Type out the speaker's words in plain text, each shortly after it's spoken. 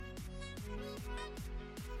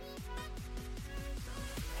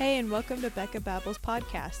Hey, and welcome to Becca Babbles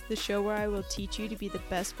Podcast, the show where I will teach you to be the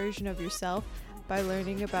best version of yourself by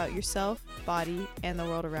learning about yourself, body, and the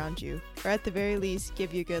world around you, or at the very least,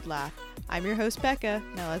 give you a good laugh. I'm your host, Becca.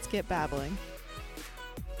 Now let's get babbling.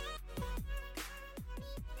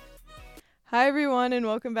 Hi, everyone, and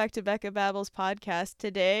welcome back to Becca Babbles Podcast.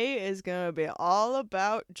 Today is going to be all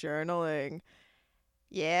about journaling.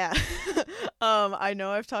 Yeah. I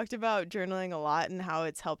know I've talked about journaling a lot and how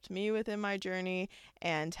it's helped me within my journey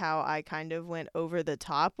and how I kind of went over the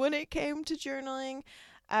top when it came to journaling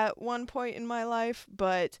at one point in my life,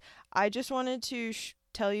 but I just wanted to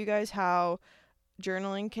tell you guys how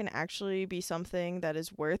journaling can actually be something that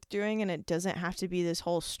is worth doing, and it doesn't have to be this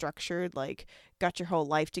whole structured, like, got your whole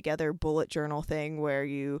life together bullet journal thing where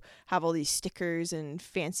you have all these stickers and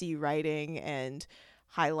fancy writing and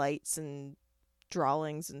highlights and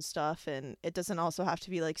drawings and stuff, and it doesn't also have to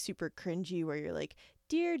be like super cringy where you're like,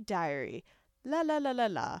 dear diary, la la la la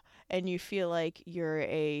la, and you feel like you're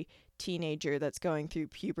a teenager that's going through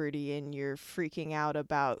puberty and you're freaking out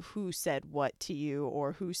about who said what to you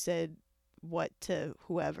or who said what to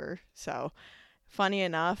whoever. So funny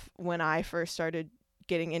enough, when I first started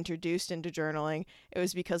getting introduced into journaling, it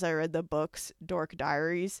was because I read the books Dork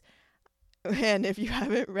Diaries. And if you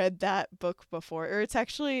haven't read that book before, or it's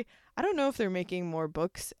actually, I don't know if they're making more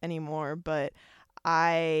books anymore, but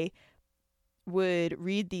I would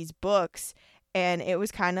read these books and it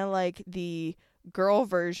was kind of like the girl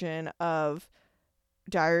version of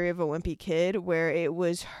Diary of a Wimpy Kid, where it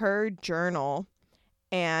was her journal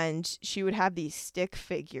and she would have these stick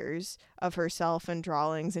figures of herself and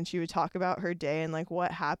drawings, and she would talk about her day and like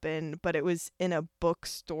what happened, but it was in a book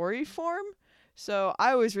story form. So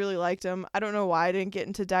I always really liked them. I don't know why I didn't get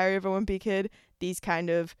into Diary of a Wimpy Kid. These kind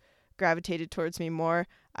of gravitated towards me more.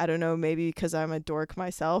 I don't know, maybe because I'm a dork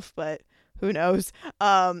myself, but who knows?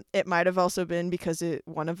 It might have also been because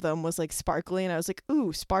one of them was like sparkly, and I was like,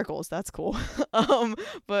 ooh, sparkles, that's cool.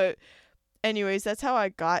 But anyways, that's how I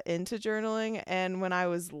got into journaling. And when I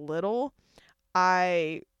was little,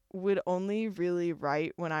 I would only really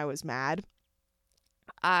write when I was mad.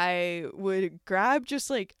 I would grab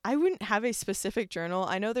I wouldn't have a specific journal.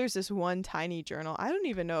 I know there's this one tiny journal. I don't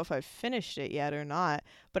even know if I've finished it yet or not,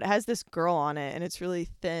 but it has this girl on it and it's really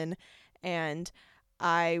thin, and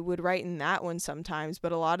I would write in that one sometimes,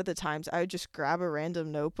 but a lot of the times I would just grab a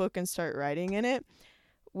random notebook and start writing in it,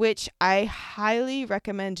 which I highly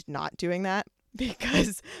recommend not doing that.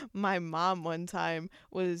 Because my mom one time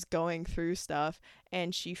was going through stuff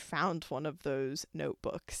and she found one of those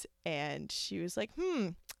notebooks and she was like,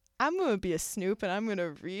 I'm going to be a snoop and I'm going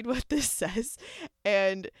to read what this says.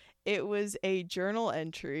 And it was a journal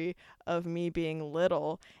entry of me being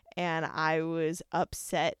little, and I was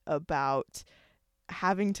upset about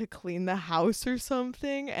having to clean the house or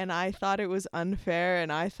something, and I thought it was unfair, and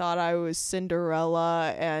I thought I was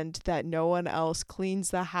Cinderella and that no one else cleans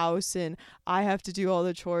the house and I have to do all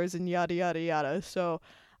the chores and yada yada yada. So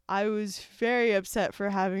I was very upset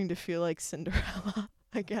for having to feel like Cinderella,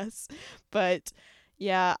 I guess. But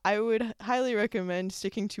yeah, I would highly recommend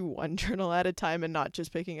sticking to one journal at a time and not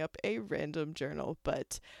just picking up a random journal.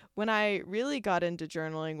 But when I really got into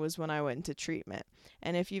journaling was when I went into treatment.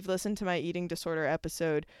 And if you've listened to my eating disorder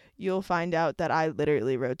episode, you'll find out that I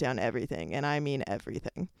literally wrote down everything, and I mean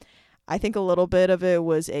everything. I think a little bit of it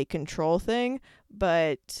was a control thing,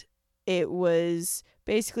 but it was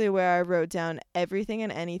basically where I wrote down everything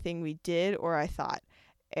and anything we did or I thought.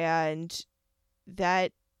 And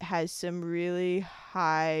that has some really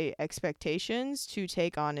high expectations to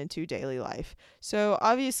take on into daily life. So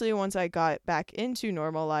obviously once I got back into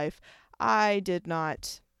normal life, I did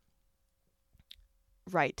not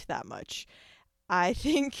write that much. I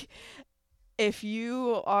think if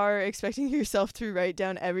you are expecting yourself to write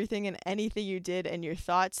down everything and anything you did and your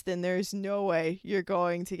thoughts, then there's no way you're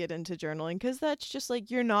going to get into journaling, because that's just like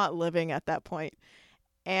you're not living at that point.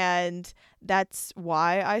 And that's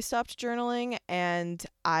why I stopped journaling, and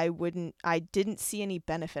I didn't see any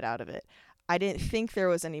benefit out of it. I didn't think there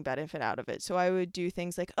was any benefit out of it. So I would do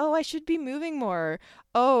things like, oh, I should be moving more.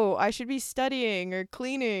 Oh, I should be studying or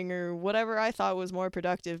cleaning or whatever I thought was more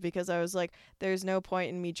productive, because I was like, there's no point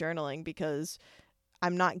in me journaling because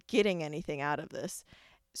I'm not getting anything out of this.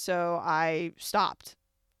 So I stopped.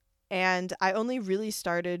 And I only really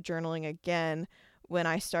started journaling again when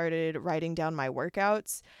I started writing down my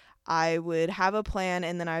workouts. I would have a plan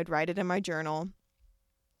and then I would write it in my journal.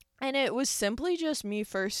 And it was simply just me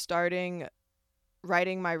first starting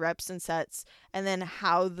writing my reps and sets, and then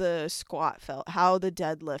how the squat felt, how the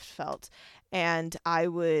deadlift felt. And I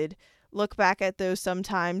would look back at those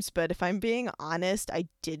sometimes, but if I'm being honest, I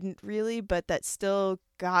didn't really, but that still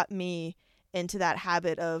got me into that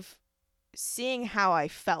habit of seeing how I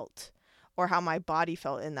felt or how my body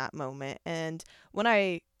felt in that moment. And when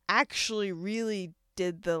I actually really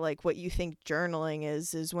did the like what you think journaling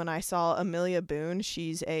is when I saw Amelia Boone.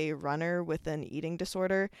 She's a runner with an eating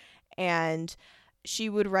disorder, and she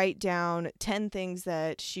would write down 10 things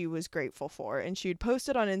that she was grateful for, and she would post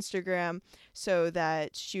it on Instagram so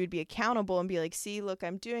that she would be accountable and be like, see, look,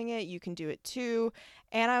 I'm doing it, you can do it too.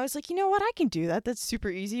 And I was like, you know what, I can do that. That's super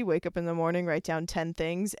easy. Wake up in the morning, write down 10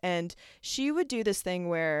 things. And she would do this thing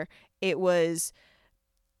where it was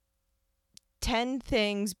 10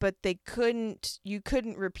 things, but you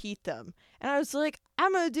couldn't repeat them. And I was like,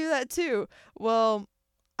 I'm gonna do that too. Well,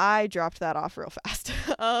 I dropped that off real fast.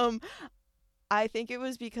 I think it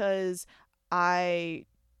was because I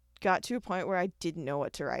got to a point where I didn't know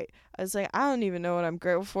what to write. I was like, I don't even know what I'm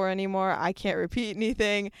grateful for anymore. I can't repeat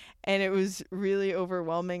anything. And it was really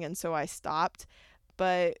overwhelming. And so I stopped.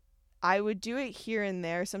 But I would do it here and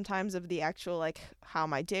there sometimes of the actual, like, how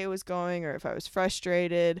my day was going or if I was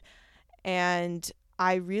frustrated. And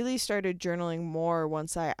I really started journaling more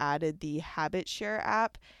once I added the Habit Share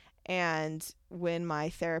app. And when my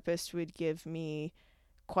therapist would give me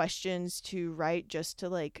questions to write just to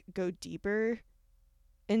like go deeper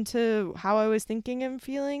into how I was thinking and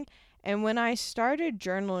feeling. And when I started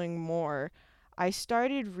journaling more, I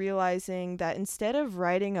started realizing that instead of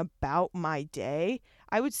writing about my day,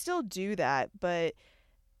 I would still do that, but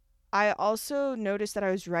I also noticed that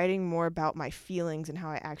I was writing more about my feelings and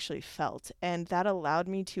how I actually felt, and that allowed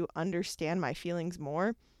me to understand my feelings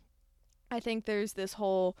more. I think there's this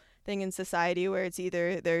whole thing in society where it's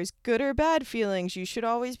either there's good or bad feelings. You should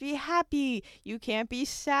always be happy. You can't be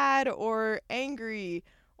sad or angry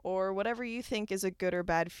or whatever you think is a good or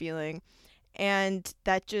bad feeling. And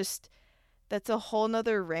that's a whole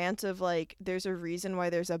nother rant of like, there's a reason why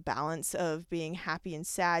there's a balance of being happy and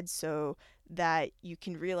sad so that you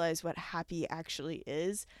can realize what happy actually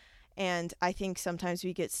is. And I think sometimes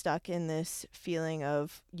we get stuck in this feeling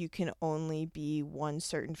of you can only be one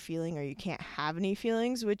certain feeling or you can't have any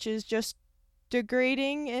feelings, which is just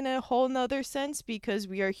degrading in a whole nother sense because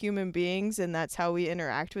we are human beings and that's how we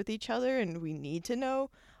interact with each other, and we need to know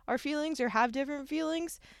our feelings or have different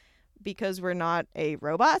feelings because we're not a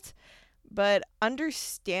robot. But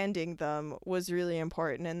understanding them was really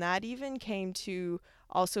important, and that even came to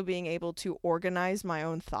also being able to organize my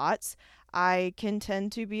own thoughts. I can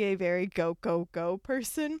tend to be a very go, go, go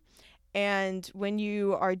person. And when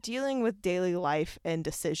you are dealing with daily life and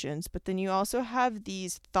decisions, but then you also have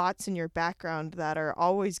these thoughts in your background that are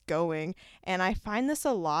always going. And I find this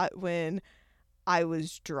a lot when I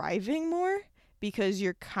was driving more because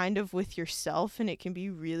you're kind of with yourself and it can be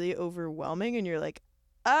really overwhelming. And you're like,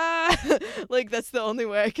 like that's the only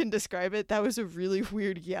way I can describe it. That was a really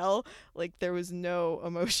weird yell. Like there was no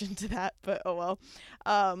emotion to that, but oh well.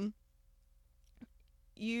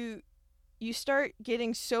 You start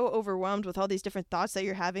getting so overwhelmed with all these different thoughts that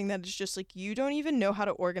you're having that it's just like you don't even know how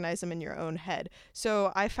to organize them in your own head.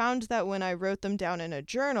 So I found that when I wrote them down in a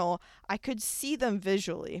journal, I could see them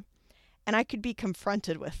visually and I could be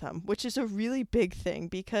confronted with them, which is a really big thing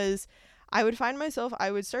because I would find myself,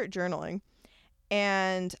 I would start journaling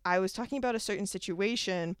and I was talking about a certain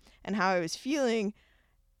situation and how I was feeling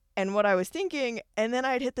and what I was thinking, and then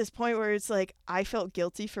I'd hit this point where it's like I felt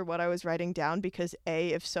guilty for what I was writing down because A,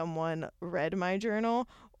 if someone read my journal,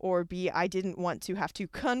 or B, I didn't want to have to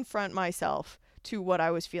confront myself to what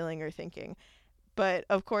I was feeling or thinking. But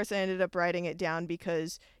of course I ended up writing it down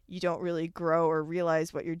because you don't really grow or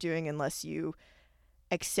realize what you're doing unless you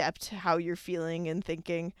accept how you're feeling and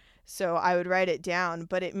thinking. So I would write it down,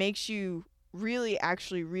 but it makes you really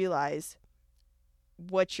actually realize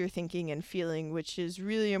what you're thinking and feeling, which is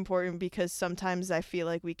really important because sometimes I feel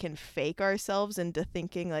like we can fake ourselves into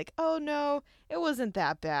thinking like, oh no, it wasn't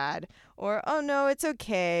that bad, or oh no, it's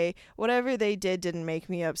okay, whatever they didn't make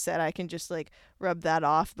me upset, I can just like rub that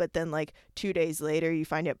off. But then like 2 days later you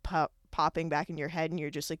find it popping back in your head and you're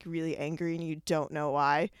just like really angry and you don't know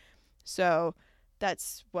why. So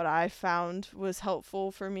that's what I found was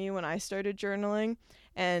helpful for me when I started journaling.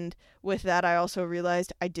 And with that, I also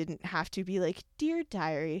realized I didn't have to be like, Dear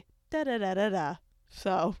Diary, da da da da da.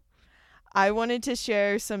 So I wanted to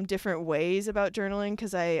share some different ways about journaling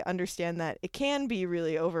because I understand that it can be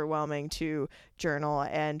really overwhelming to journal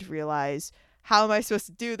and realize, how am I supposed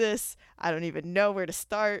to do this? I don't even know where to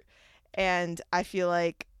start. And I feel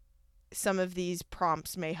like some of these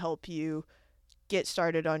prompts may help you get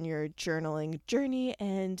started on your journaling journey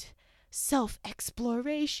and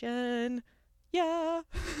self-exploration. Yeah.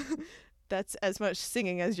 That's as much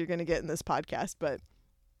singing as you're going to get in this podcast. But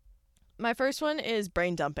my first one is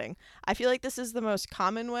brain dumping. I feel like this is the most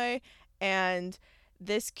common way, And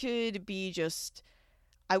this could be just,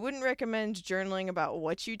 I wouldn't recommend journaling about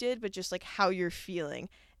what you did, but just like how you're feeling.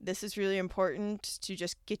 This is really important to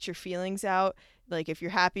just get your feelings out. Like if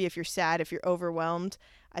you're happy, if you're sad, if you're overwhelmed,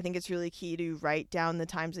 I think it's really key to write down the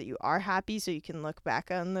times that you are happy so you can look back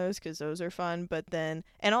on those because those are fun. But then,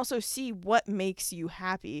 and also see what makes you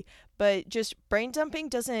happy. But just brain dumping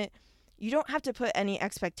doesn't, you don't have to put any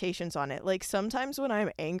expectations on it. Like sometimes when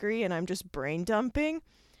I'm angry and I'm just brain dumping,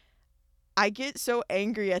 I get so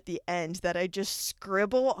angry at the end that I just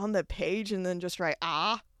scribble on the page and then just write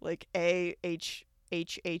like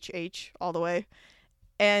AHHH all the way.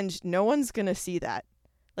 And no one's going to see that.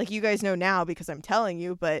 Like you guys know now because I'm telling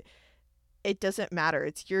you, but it doesn't matter.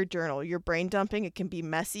 It's your journal. You're brain dumping. It can be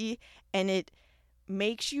messy and it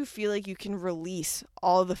makes you feel like you can release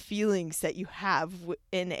all the feelings that you have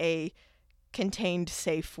in a contained,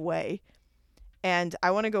 safe way. And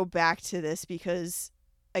I want to go back to this because,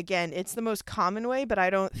 again, it's the most common way, but I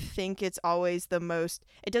don't think it's always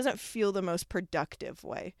it doesn't feel the most productive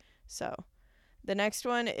way. So the next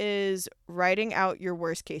one is writing out your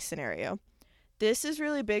worst case scenario. This is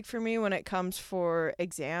really big for me when it comes for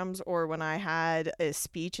exams or when I had a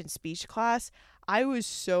speech in speech class. I was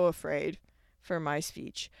so afraid for my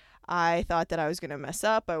speech. I thought that I was going to mess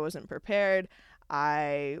up. I wasn't prepared.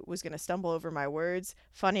 I was going to stumble over my words.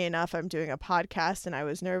 Funny enough, I'm doing a podcast and I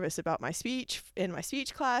was nervous about my speech in my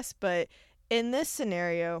speech class. But in this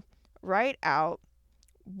scenario, write out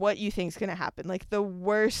what you think is going to happen, like the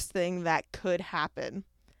worst thing that could happen.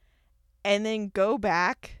 And then go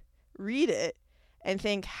back, read it, and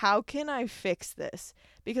think, how can I fix this?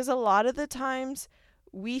 Because a lot of the times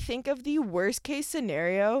we think of the worst case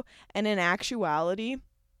scenario, and in actuality,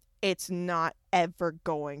 it's not ever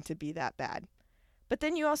going to be that bad. But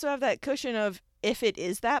then you also have that cushion of, if it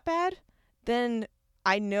is that bad, then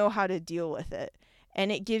I know how to deal with it.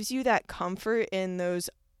 And it gives you that comfort in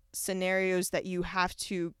those scenarios that you have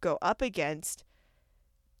to go up against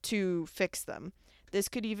to fix them. This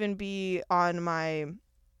could even be on my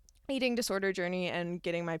eating disorder journey and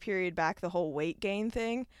getting my period back, the whole weight gain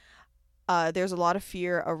thing. There's a lot of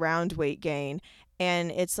fear around weight gain. And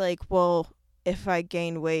it's like, well, if I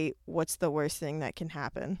gain weight, what's the worst thing that can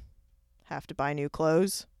happen? Have to buy new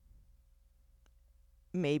clothes?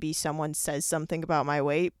 Maybe someone says something about my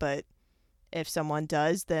weight, but if someone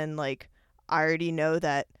does, then like I already know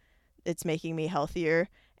that it's making me healthier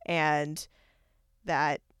and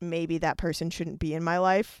that maybe that person shouldn't be in my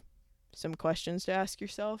life. Some questions to ask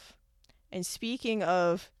yourself. And speaking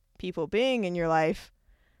of people being in your life,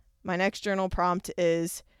 my next journal prompt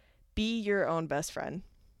is be your own best friend.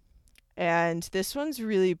 And this one's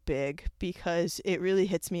really big because it really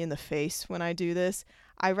hits me in the face when I do this.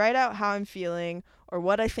 I write out how I'm feeling or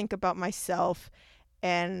what I think about myself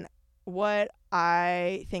and what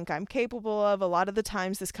I think I'm capable of. A lot of the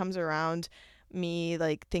times this comes around me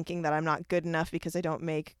like thinking that I'm not good enough because I don't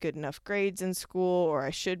make good enough grades in school, or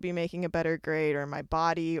I should be making a better grade, or my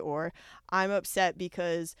body, or I'm upset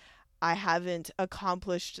because I haven't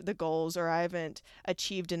accomplished the goals or I haven't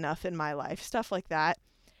achieved enough in my life, stuff like that.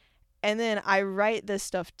 And then I write this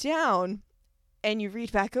stuff down and you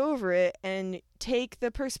read back over it and take the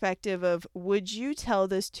perspective of, would you tell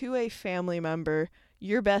this to a family member,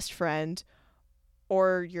 your best friend,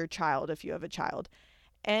 or your child if you have a child?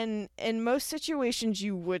 And in most situations,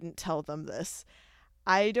 you wouldn't tell them this.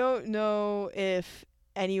 I don't know if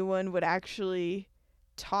anyone would actually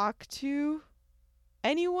talk to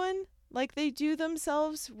anyone like they do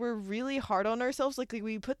themselves. We're really hard on ourselves. Like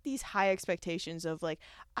we put these high expectations of like,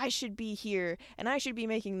 I should be here and I should be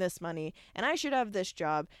making this money and I should have this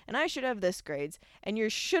job and I should have this grades, and you're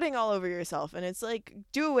shooting all over yourself. And it's like,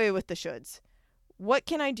 do away with the shoulds. What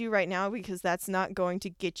can I do right now? Because that's not going to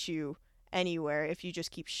get you anywhere if you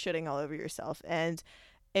just keep shitting all over yourself. And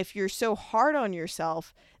if you're so hard on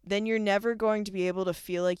yourself, then you're never going to be able to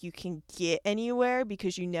feel like you can get anywhere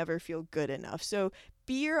because you never feel good enough. So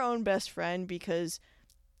be your own best friend, because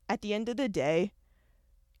at the end of the day,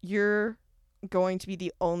 you're going to be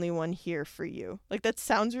the only one here for you. Like that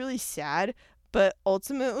sounds really sad, but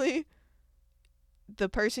ultimately the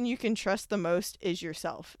person you can trust the most is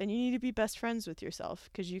yourself, and you need to be best friends with yourself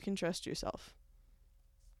because you can trust yourself.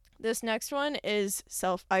 This next one is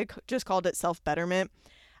I just called it self-betterment.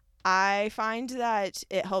 I find that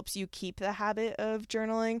it helps you keep the habit of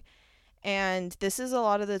journaling. And this is a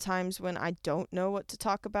lot of the times when I don't know what to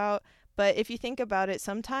talk about. But if you think about it,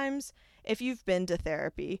 sometimes if you've been to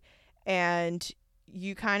therapy and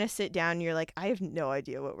you kind of sit down and you're like, I have no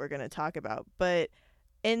idea what we're going to talk about. But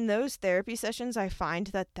In those therapy sessions, I find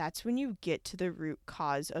that that's when you get to the root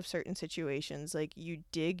cause of certain situations. Like, you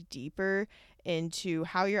dig deeper into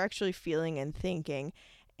how you're actually feeling and thinking.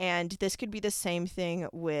 And this could be the same thing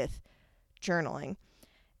with journaling.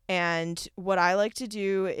 And what I like to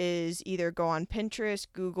do is either go on Pinterest,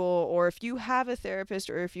 Google, or if you have a therapist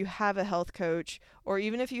or if you have a health coach, or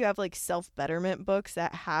even if you have like self-betterment books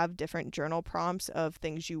that have different journal prompts of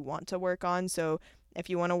things you want to work on. So if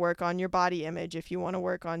you want to work on your body image, if you want to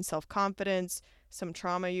work on self-confidence, some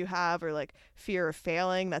trauma you have, or like fear of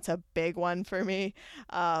failing, that's a big one for me.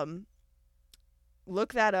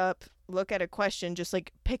 Look that up, look at a question, just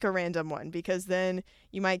like pick a random one, because then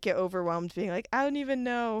you might get overwhelmed being like, I don't even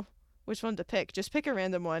know which one to pick. Just pick a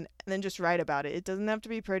random one and then just write about it. It doesn't have to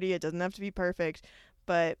be pretty, it doesn't have to be perfect,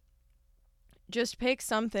 but just pick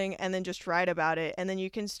something and then just write about it, and then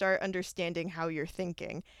you can start understanding how you're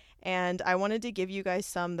thinking. And I wanted to give you guys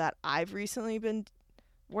some that I've recently been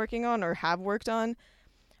working on or have worked on.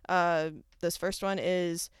 This first one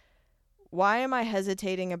is, why am I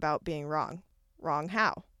hesitating about being wrong? Wrong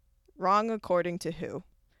how? Wrong according to who?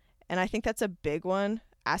 And I think that's a big one,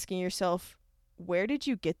 asking yourself, where did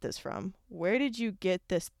you get this from? Where did you get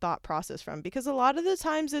this thought process from? Because a lot of the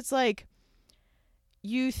times it's like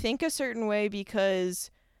you think a certain way because,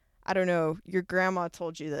 I don't know, your grandma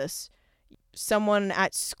told you this. Someone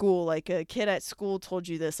at school, like a kid at school, told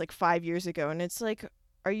you this like 5 years ago. And it's like,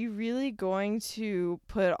 are you really going to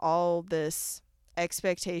put all this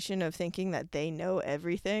expectation of thinking that they know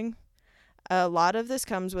everything? A lot of this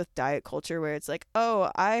comes with diet culture, where it's like,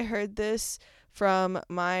 oh, I heard this from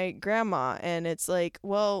my grandma. And it's like,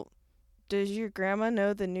 well, does your grandma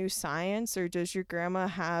know the new science, or does your grandma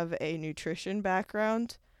have a nutrition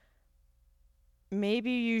background?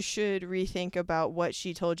 Maybe you should rethink about what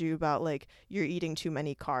she told you about, like, you're eating too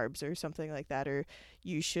many carbs or something like that, or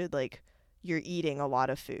you should, like, you're eating a lot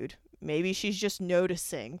of food. Maybe she's just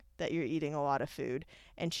noticing that you're eating a lot of food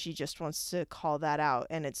and she just wants to call that out,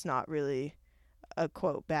 and it's not really a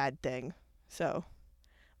quote bad thing. So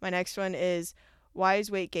my next one is, why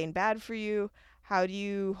is weight gain bad for you? How do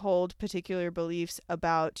you hold particular beliefs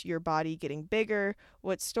about your body getting bigger?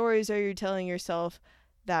 What stories are you telling yourself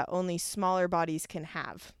that only smaller bodies can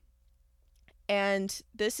have? And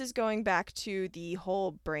this is going back to the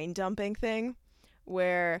whole brain dumping thing,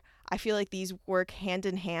 where I feel like these work hand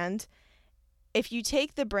in hand. If you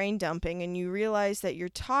take the brain dumping and you realize that you're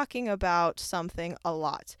talking about something a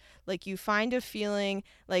lot, like you find a feeling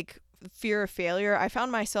like fear of failure. I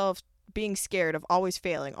found myself being scared of always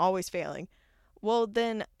failing, always failing. Well,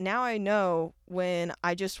 then now I know when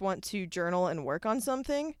I just want to journal and work on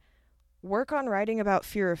something, work on writing about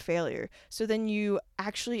fear of failure. So then you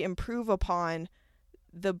actually improve upon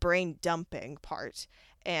the brain dumping part,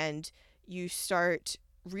 and you start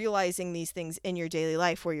realizing these things in your daily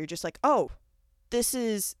life where you're just like, oh, this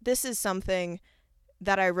is something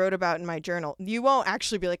that I wrote about in my journal. You won't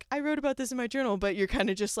actually be like, I wrote about this in my journal, but you're kind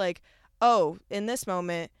of just like, oh, in this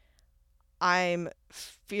moment, I'm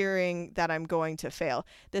fearing that I'm going to fail.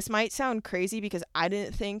 This might sound crazy because I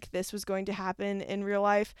didn't think this was going to happen in real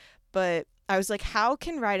life, but I was like, how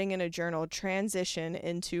can writing in a journal transition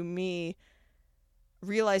into me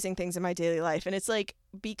realizing things in my daily life? And it's like,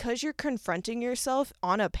 because you're confronting yourself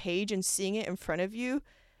on a page and seeing it in front of you,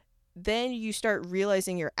 then you start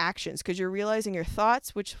realizing your actions, because you're realizing your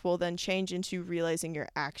thoughts, which will then change into realizing your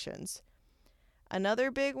actions. Another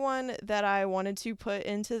big one that I wanted to put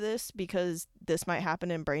into this, because this might happen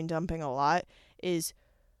in brain dumping a lot, is,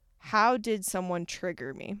 how did someone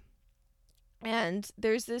trigger me? And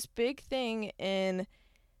there's this big thing in,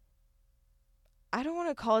 I don't want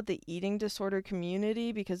to call it the eating disorder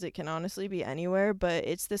community, because it can honestly be anywhere, but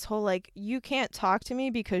it's this whole like, you can't talk to me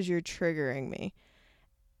because you're triggering me.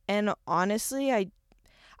 And honestly,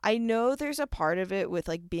 I know there's a part of it with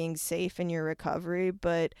like being safe in your recovery,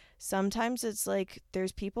 but sometimes it's like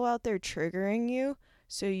there's people out there triggering you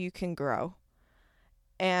so you can grow.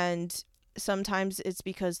 And sometimes it's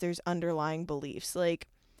because there's underlying beliefs. Like,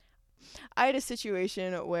 I had a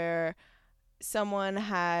situation where someone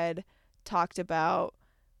had talked about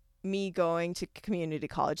me going to community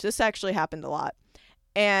college. This actually happened a lot.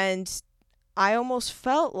 And I almost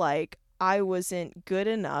felt like I wasn't good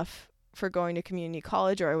enough for going to community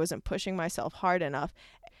college, or I wasn't pushing myself hard enough.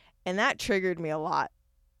 And that triggered me a lot,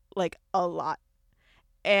 like a lot.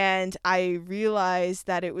 And I realized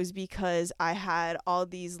that it was because I had all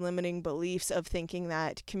these limiting beliefs of thinking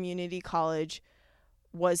that community college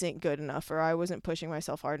wasn't good enough, or I wasn't pushing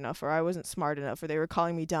myself hard enough, or I wasn't smart enough, or they were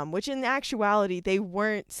calling me dumb, which in actuality, they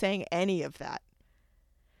weren't saying any of that.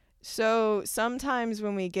 So sometimes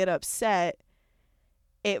when we get upset,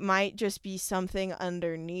 it might just be something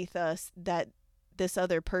underneath us that this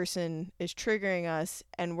other person is triggering us,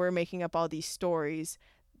 and we're making up all these stories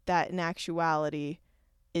that in actuality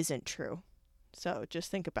isn't true. So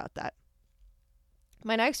just think about that.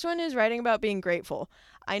 My next one is writing about being grateful.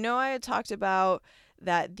 I know I had talked about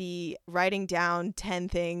that the writing down 10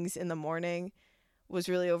 things in the morning was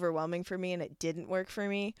really overwhelming for me and it didn't work for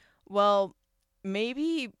me. Well,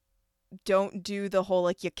 maybe don't do the whole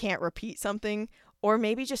like you can't repeat something, or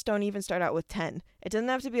maybe just don't even start out with 10. It doesn't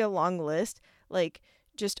have to be a long list. Like,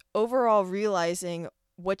 just overall realizing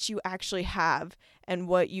what you actually have and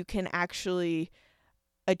what you can actually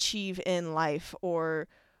achieve in life, or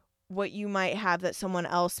what you might have that someone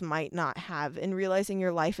else might not have, and realizing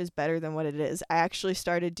your life is better than what it is. I actually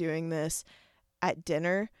started doing this at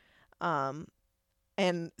dinner.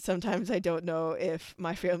 And sometimes I don't know if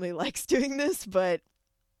my family likes doing this, but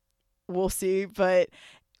we'll see. But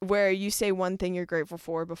where you say one thing you're grateful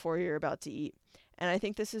for before you're about to eat. And I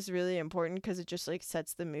think this is really important because it just like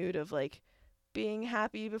sets the mood of like being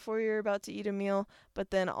happy before you're about to eat a meal.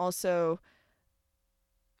 But then also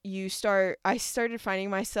I started finding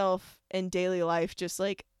myself in daily life just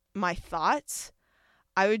like my thoughts.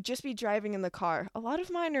 I would just be driving in the car. A lot of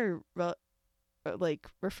mine are like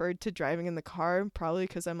referred to driving in the car, probably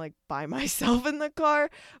because I'm like by myself in the car.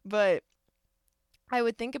 But I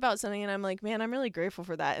would think about something and I'm like, man, I'm really grateful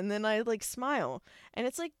for that. And then I like smile. And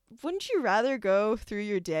it's like, wouldn't you rather go through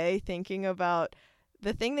your day thinking about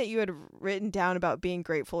the thing that you had written down about being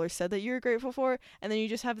grateful or said that you were grateful for, and then you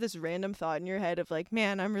just have this random thought in your head of like,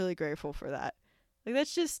 man, I'm really grateful for that. Like,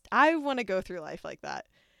 that's just, I want to go through life like that.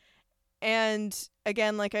 And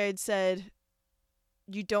again, like I had said,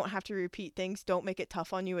 you don't have to repeat things. Don't make it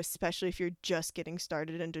tough on you, especially if you're just getting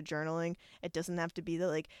started into journaling. It doesn't have to be the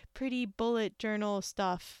like pretty bullet journal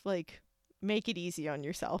stuff. Like, make it easy on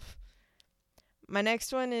yourself. My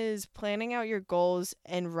next one is planning out your goals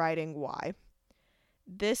and writing why.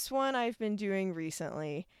 This one I've been doing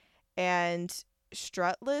recently, and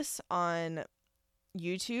Strutless on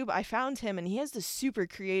YouTube, I found him and he has this super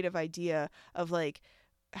creative idea of like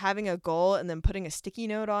having a goal and then putting a sticky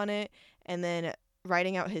note on it and then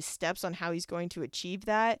writing out his steps on how he's going to achieve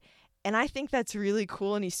that. And I think that's really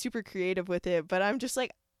cool and he's super creative with it, but I'm just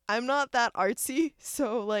like, I'm not that artsy.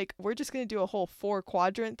 So like, we're just going to do a whole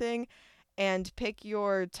 4-quadrant thing and pick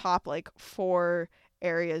your top like 4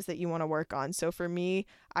 areas that you want to work on. So for me,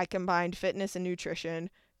 I combined fitness and nutrition,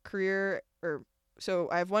 so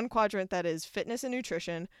I have one quadrant that is fitness and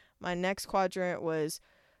nutrition. My next quadrant was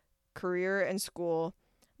career and school.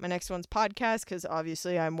 My next one's podcast, because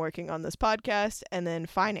obviously I'm working on this podcast, and then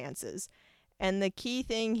finances. And the key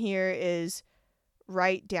thing here is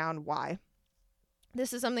write down why.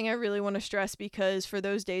 This is something I really want to stress, because for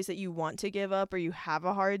those days that you want to give up or you have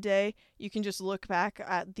a hard day, you can just look back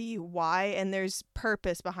at the why, and there's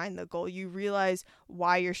purpose behind the goal. You realize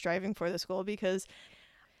why you're striving for this goal, because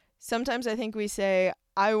sometimes I think we say,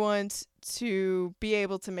 I want to be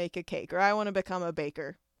able to make a cake, or I want to become a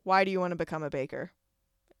baker. Why do you want to become a baker?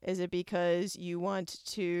 Is it because you want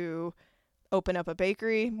to open up a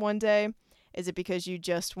bakery one day? Is it because you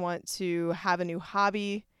just want to have a new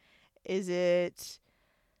hobby? Is it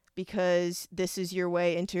because this is your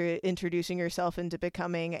way into introducing yourself into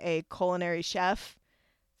becoming a culinary chef?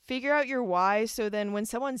 Figure out your why, so then when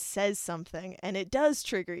someone says something and it does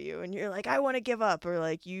trigger you and you're like, I want to give up, or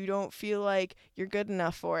like you don't feel like you're good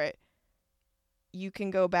enough for it, you can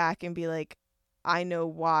go back and be like, I know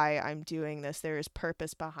why I'm doing this. There is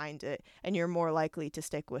purpose behind it, and you're more likely to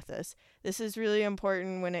stick with this. This is really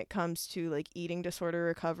important when it comes to like eating disorder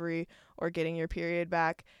recovery or getting your period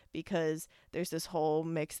back, because there's this whole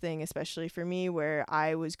mixed thing, especially for me, where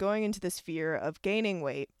I was going into this fear of gaining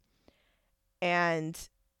weight, and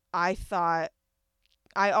I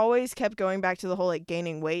always kept going back to the whole like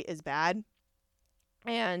gaining weight is bad.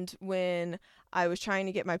 And when I was trying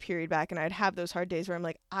to get my period back and I'd have those hard days where I'm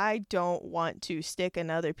like, I don't want to stick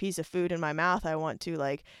another piece of food in my mouth. I want to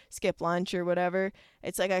like skip lunch or whatever.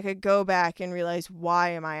 It's like I could go back and realize, why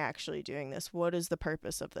am I actually doing this? What is the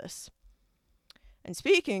purpose of this? And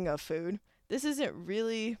speaking of food, this isn't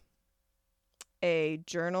really a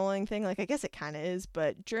journaling thing. Like, I guess it kind of is,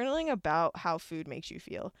 but journaling about how food makes you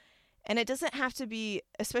feel. And it doesn't have to be,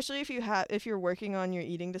 especially if you're working on your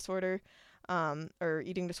eating disorder, or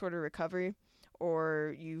eating disorder recovery,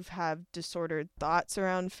 or you've had disordered thoughts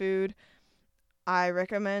around food, I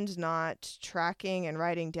recommend not tracking and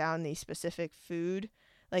writing down the specific food.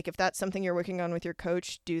 Like, if that's something you're working on with your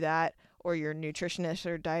coach, do that, or your nutritionist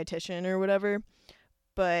or dietitian or whatever.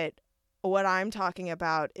 But what I'm talking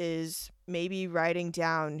about is maybe writing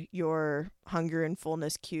down your hunger and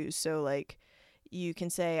fullness cues. So like, you can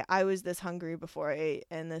say, I was this hungry before I ate,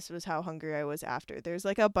 and this was how hungry I was after. There's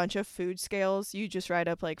like a bunch of food scales. You just write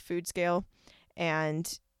up like food scale,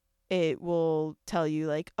 and it will tell you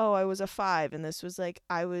like, oh, I was a 5, and this was like,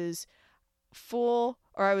 I was full,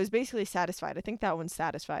 or I was basically satisfied. I think that one's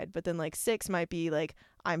satisfied, but then like 6 might be like,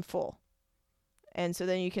 I'm full. And so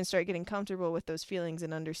then you can start getting comfortable with those feelings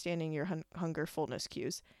and understanding your hunger fullness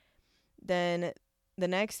cues. Then the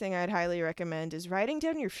next thing I'd highly recommend is writing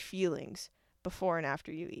down your feelings before and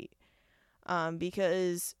after you eat.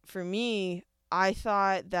 Because for me, I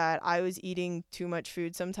thought that I was eating too much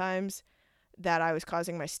food sometimes, that I was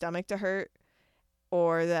causing my stomach to hurt,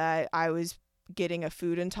 or that I was getting a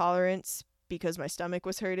food intolerance because my stomach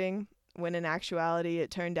was hurting, when in actuality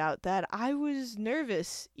it turned out that I was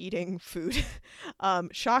nervous eating food.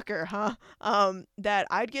 Shocker, huh? That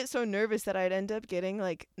I'd get so nervous that I'd end up getting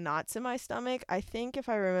like knots in my stomach. I think if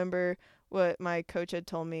I remember what my coach had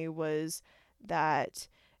told me was that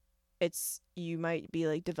you might be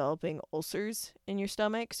like developing ulcers in your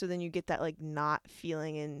stomach, so then you get that like knot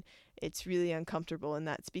feeling, and it's really uncomfortable, and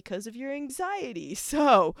that's because of your anxiety.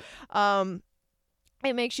 So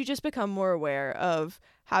it makes you just become more aware of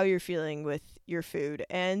how you're feeling with your food,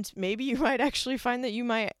 and maybe you might actually find that you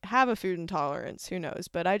might have a food intolerance. Who knows?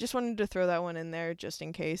 But I just wanted to throw that one in there just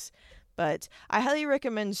in case. But I highly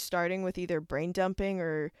recommend starting with either brain dumping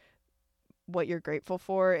or what you're grateful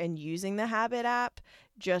for, and using the Habit app,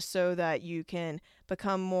 just so that you can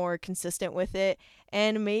become more consistent with it.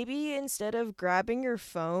 And maybe instead of grabbing your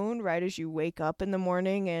phone right as you wake up in the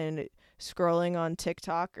morning and scrolling on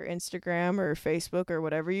TikTok or Instagram or Facebook or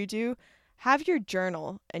whatever you do, have your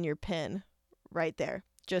journal and your pen right there,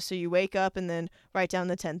 just so you wake up and then write down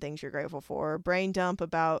the 10 things you're grateful for, or brain dump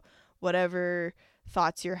about whatever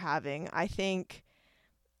thoughts you're having. I think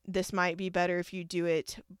this might be better if you do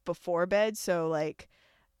it before bed. So like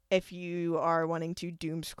if you are wanting to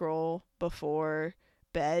doom scroll before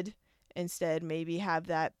bed, instead maybe have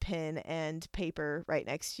that pen and paper right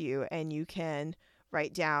next to you, and you can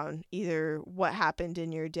write down either what happened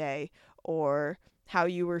in your day or how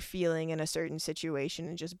you were feeling in a certain situation,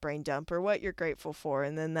 and just brain dump, or what you're grateful for,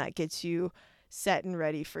 and then that gets you set and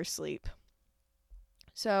ready for sleep.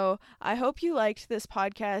 So I hope you liked this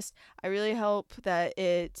podcast. I really hope that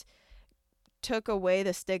it took away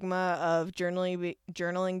the stigma of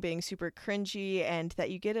journaling being super cringy, and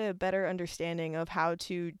that you get a better understanding of how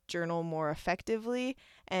to journal more effectively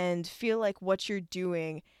and feel like what you're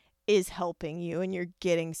doing is helping you and you're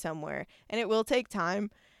getting somewhere. And it will take time,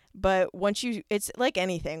 but it's like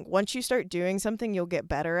anything. Once you start doing something, you'll get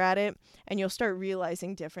better at it, and you'll start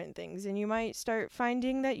realizing different things, and you might start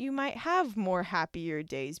finding that you might have more happier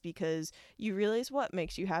days because you realize what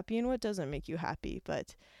makes you happy and what doesn't make you happy.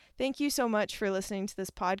 But thank you so much for listening to this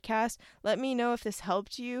podcast. Let me know if this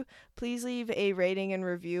helped you. Please leave a rating and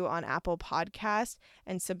review on Apple Podcasts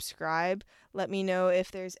and subscribe. Let me know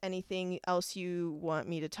if there's anything else you want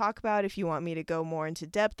me to talk about, if you want me to go more into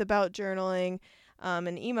depth about journaling.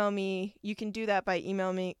 And email me. You can do that by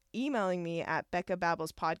emailing me at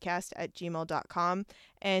beccababelspodcast@gmail.com,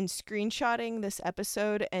 and screenshotting this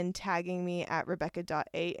episode and tagging me at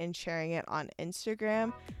rebecca.8 and sharing it on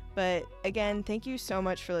Instagram. But again, thank you so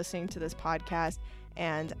much for listening to this podcast,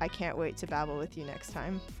 and I can't wait to babble with you next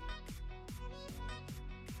time.